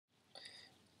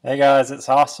Hey guys, it's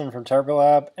Austin from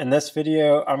TurboLab. In this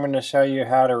video, I'm going to show you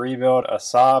how to rebuild a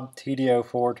Saab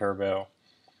TD04 turbo.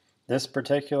 This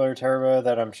particular turbo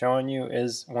that I'm showing you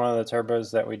is one of the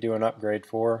turbos that we do an upgrade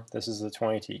for. This is the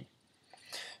 20T.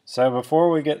 So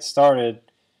before we get started,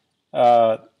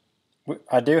 I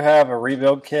do have a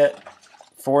rebuild kit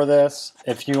for this.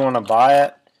 If you want to buy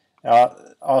it,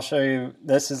 I'll show you.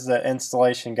 This is the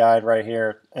installation guide right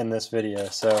here in this video.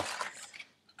 So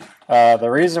the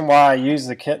reason why I use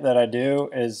the kit that I do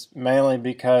is mainly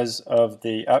because of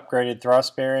the upgraded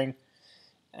thrust bearing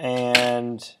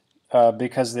and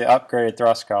because of the upgraded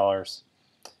thrust collars.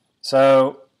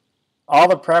 So all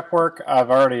the prep work I've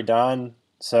already done.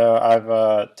 So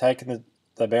I've taken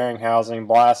the bearing housing,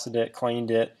 blasted it,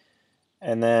 cleaned it,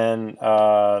 and then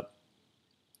I've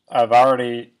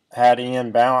already had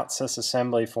Ian balance this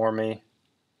assembly for me.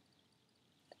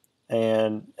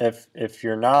 And if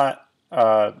you're not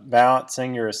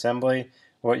balancing your assembly,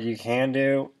 what you can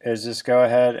do is just go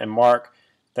ahead and mark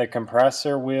the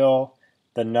compressor wheel,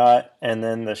 the nut, and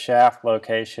then the shaft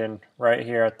location right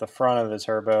here at the front of the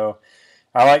turbo.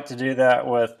 I like to do that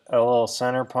with a little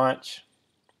center punch.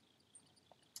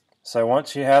 So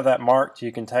once you have that marked,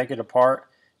 you can take it apart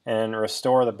and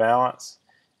restore the balance.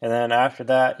 And then after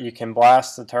that, you can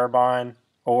blast the turbine,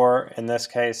 or in this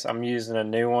case, I'm using a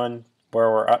new one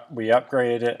where we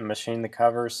upgraded it and machined the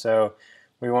covers. So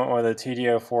we went with a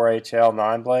TD04 HL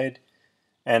 9-blade.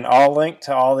 And I'll link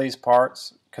to all these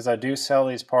parts because I do sell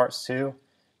these parts too,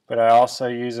 but I also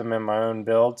use them in my own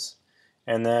builds.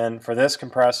 And then for this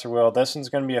compressor wheel, this one's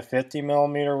going to be a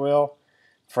 50mm wheel.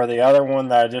 For the other one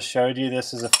that I just showed you,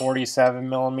 this is a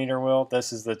 47mm wheel.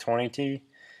 This is the 20T.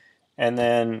 And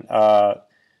then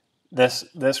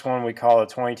this one we call a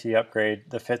 20T upgrade,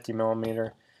 the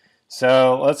 50mm.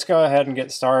 So let's go ahead and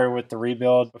get started with the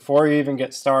rebuild. Before you even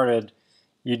get started,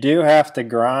 you do have to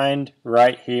grind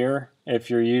right here if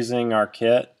you're using our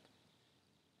kit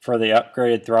for the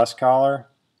upgraded thrust collar.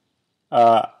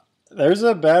 There's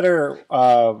a better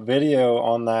video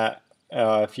on that.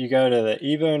 If you go to the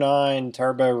Evo 9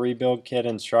 Turbo Rebuild Kit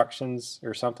instructions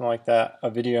or something like that, a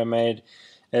video made,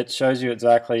 it shows you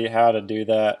exactly how to do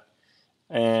that.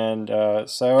 And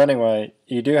so anyway,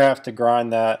 you do have to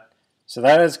grind that. So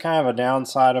that is kind of a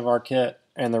downside of our kit,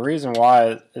 and the reason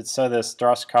why it's so this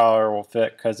thrust collar will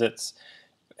fit because it's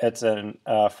an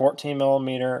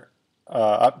 14mm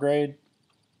upgrade.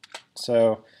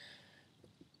 So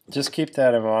just keep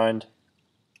that in mind.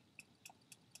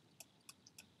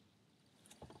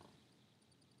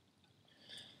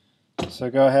 So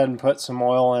go ahead and put some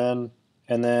oil in,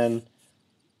 and then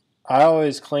I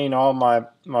always clean all my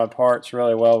parts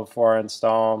really well before I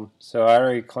install them. So I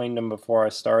already cleaned them before I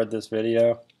started this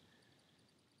video.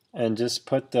 And just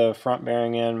put the front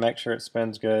bearing in, make sure it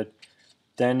spins good.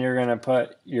 Then you're going to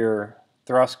put your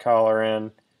thrust collar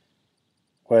in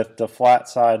with the flat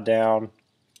side down.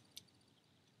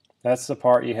 That's the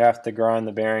part you have to grind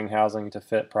the bearing housing to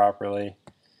fit properly.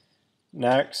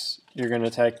 Next, you're going to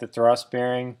take the thrust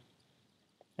bearing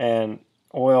and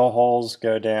oil holes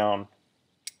go down.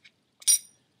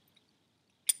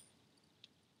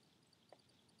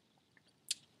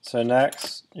 So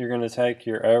next, you're going to take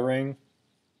your O-ring,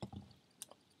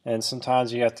 and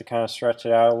sometimes you have to kind of stretch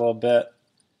it out a little bit.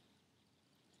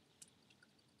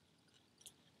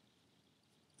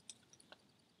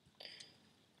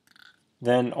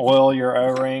 Then oil your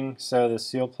O-ring so the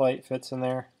seal plate fits in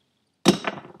there.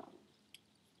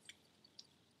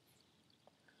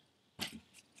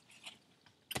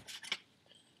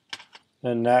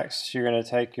 Then next, you're going to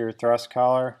take your thrust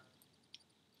collar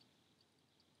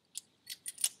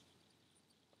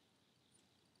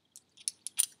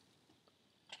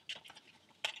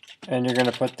and you're going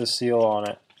to put the seal on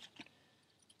it.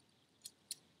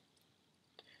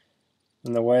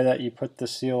 And the way that you put the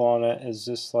seal on it is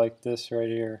just like this right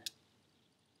here.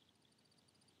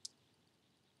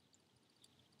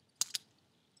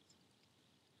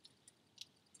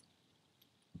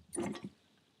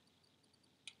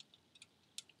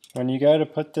 When you go to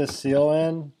put this seal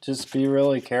in, just be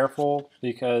really careful,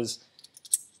 because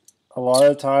a lot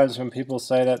of times when people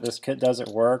say that this kit doesn't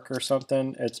work or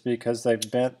something, it's because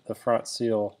they've bent the front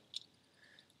seal.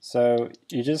 So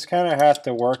you just kind of have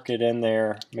to work it in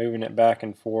there, moving it back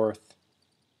and forth.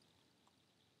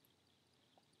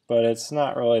 But it's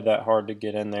not really that hard to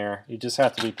get in there. You just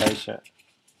have to be patient.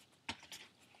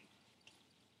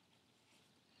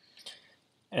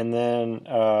 And then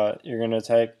you're going to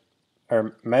take,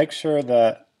 or make sure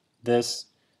that this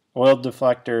oil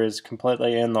deflector is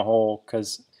completely in the hole,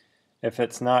 because if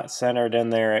it's not centered in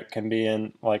there, it can be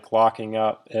in like locking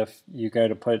up if you go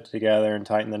to put it together and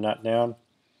tighten the nut down.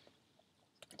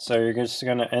 So you're just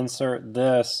going to insert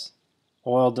this.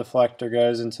 Oil deflector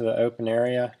goes into the open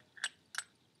area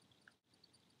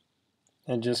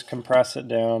and just compress it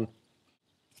down.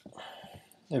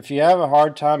 If you have a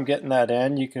hard time getting that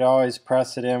in, you could always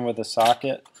press it in with a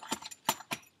socket.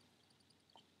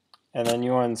 And then you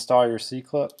want to install your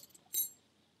C-clip.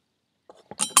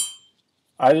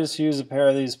 I just use a pair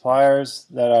of these pliers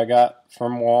that I got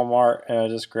from Walmart and I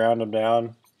just ground them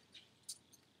down.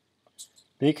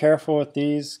 Be careful with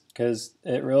these because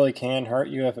it really can hurt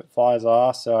you if it flies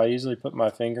off, so I usually put my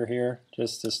finger here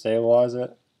just to stabilize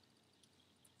it.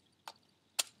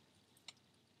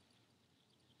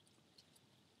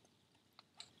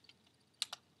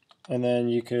 And then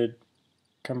you could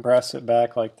compress it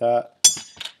back like that.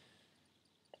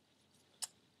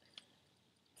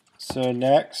 So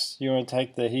next you want to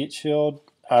take the heat shield.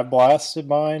 I blasted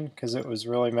mine because it was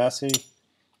really messy,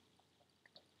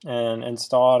 and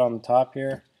install it on the top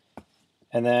here.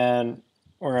 And then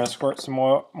we're going to squirt some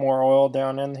more oil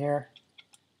down in here.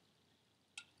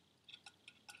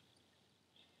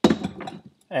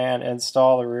 And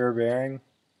install the rear bearing.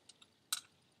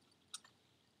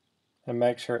 And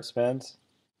make sure it spins.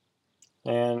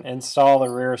 And install the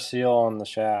rear seal on the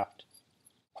shaft.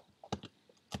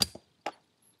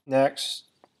 Next,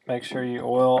 make sure you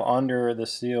oil under the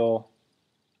seal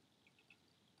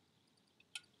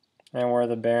and where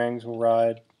the bearings will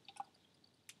ride.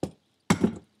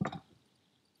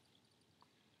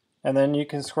 And then you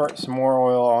can squirt some more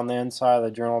oil on the inside of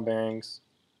the journal bearings.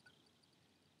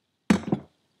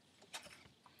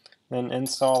 Then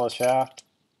install the shaft.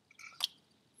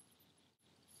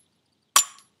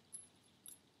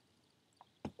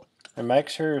 And make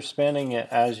sure you're spinning it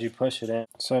as you push it in.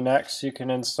 So next you can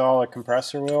install a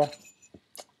compressor wheel.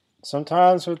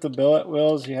 Sometimes with the billet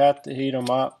wheels you have to heat them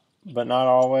up, but not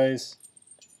always.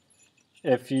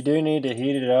 If you do need to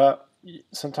heat it up,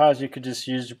 sometimes you could just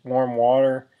use warm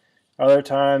water. Other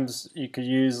times you could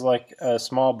use like a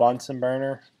small Bunsen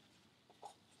burner.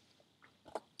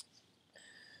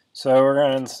 So we're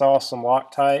going to install some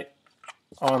Loctite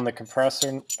on the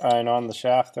compressor and on the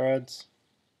shaft threads.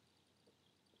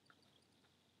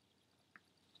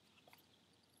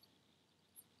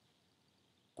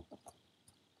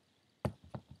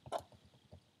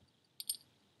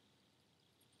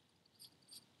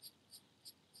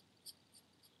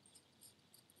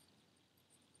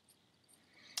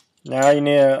 Now you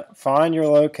need to find your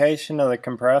location of the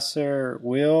compressor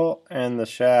wheel and the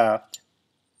shaft.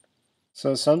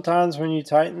 So sometimes when you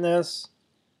tighten this,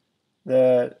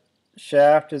 the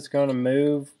shaft is going to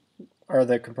move, or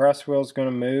the compressor wheel is going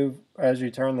to move as you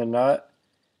turn the nut,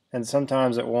 and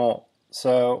sometimes it won't.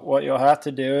 So what you'll have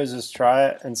to do is just try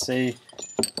it and see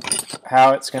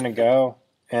how it's going to go.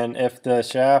 And if the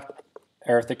shaft,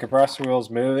 or if the compressor wheel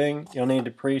is moving, you'll need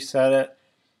to preset it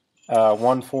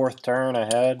 1/4 turn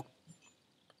ahead,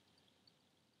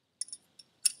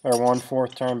 or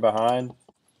 1/4 turn behind.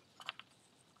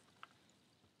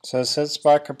 So since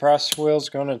my compressor wheel is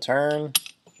going to turn,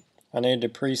 I need to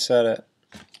preset it.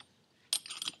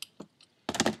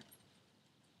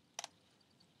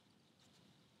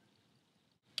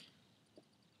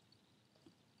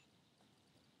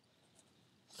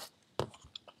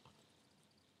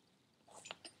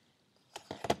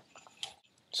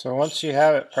 So once you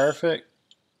have it perfect,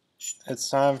 it's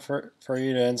time for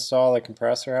you to install the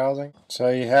compressor housing. So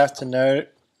you have to note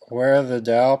where the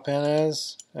dowel pin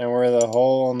is and where the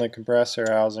hole in the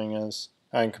compressor housing is,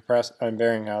 and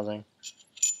bearing housing.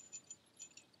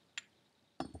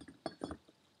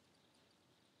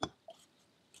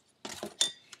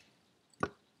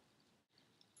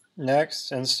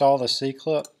 Next, install the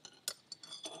C-clip.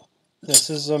 This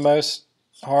is the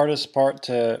hardest part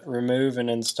to remove and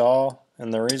install,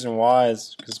 and the reason why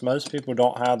is because most people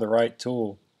don't have the right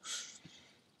tool.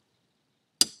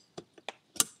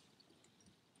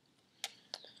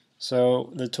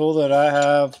 So the tool that I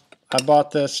have, I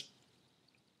bought this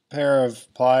pair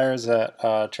of pliers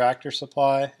at Tractor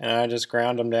Supply, and I just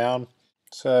ground them down.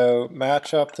 So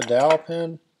match up the dowel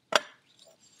pin.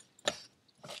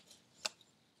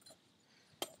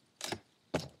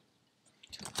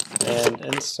 And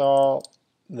install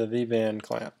the V-band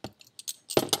clamp.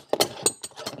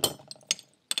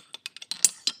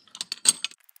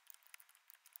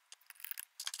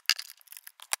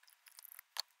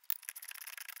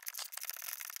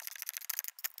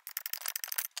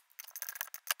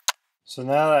 So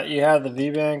now that you have the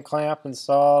V-band clamp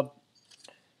installed,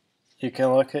 you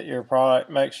can look at your product,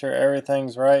 make sure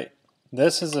everything's right.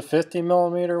 This is a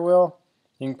 50mm wheel.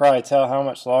 You can probably tell how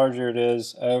much larger it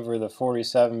is over the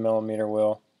 47mm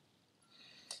wheel.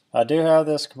 I do have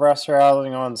this compressor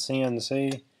housing on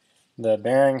CNC. The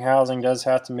bearing housing does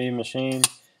have to be machined,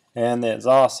 and the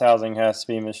exhaust housing has to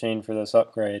be machined for this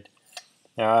upgrade.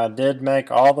 Now, I did make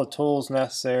all the tools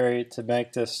necessary to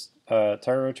make this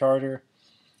turbocharger.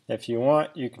 If you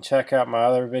want, you can check out my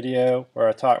other video where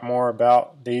I talk more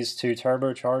about these two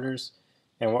turbochargers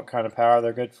and what kind of power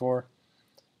they're good for.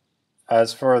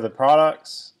 As for the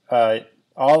products,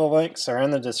 all the links are in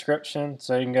the description,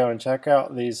 so you can go and check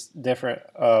out these different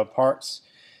parts.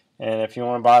 And if you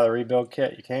want to buy the rebuild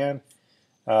kit, you can.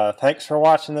 Thanks for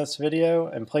watching this video,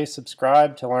 and please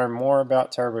subscribe to learn more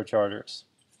about turbochargers.